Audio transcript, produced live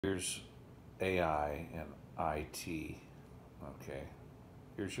Here's AI and IT. Okay.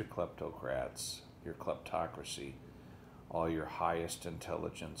 Here's your kleptocrats, your kleptocracy, all your highest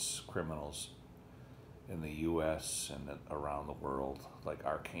intelligence criminals in the US and around the world, like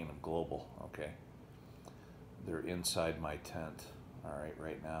Arcanum Global, okay? They're inside my tent, all right,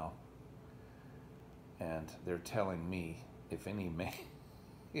 right now. And they're telling me if any man,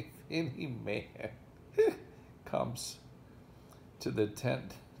 if any man comes to the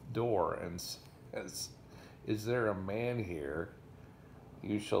tent door and says, "Is there a man here?"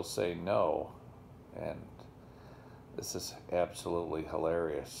 you shall say no. And this is absolutely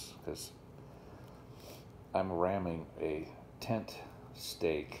hilarious because I'm ramming a tent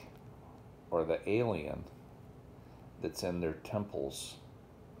stake or the alien that's in their temples.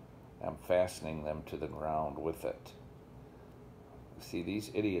 I'm fastening them to the ground with it. See,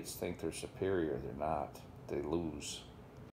 these idiots think they're superior. They're not. They lose.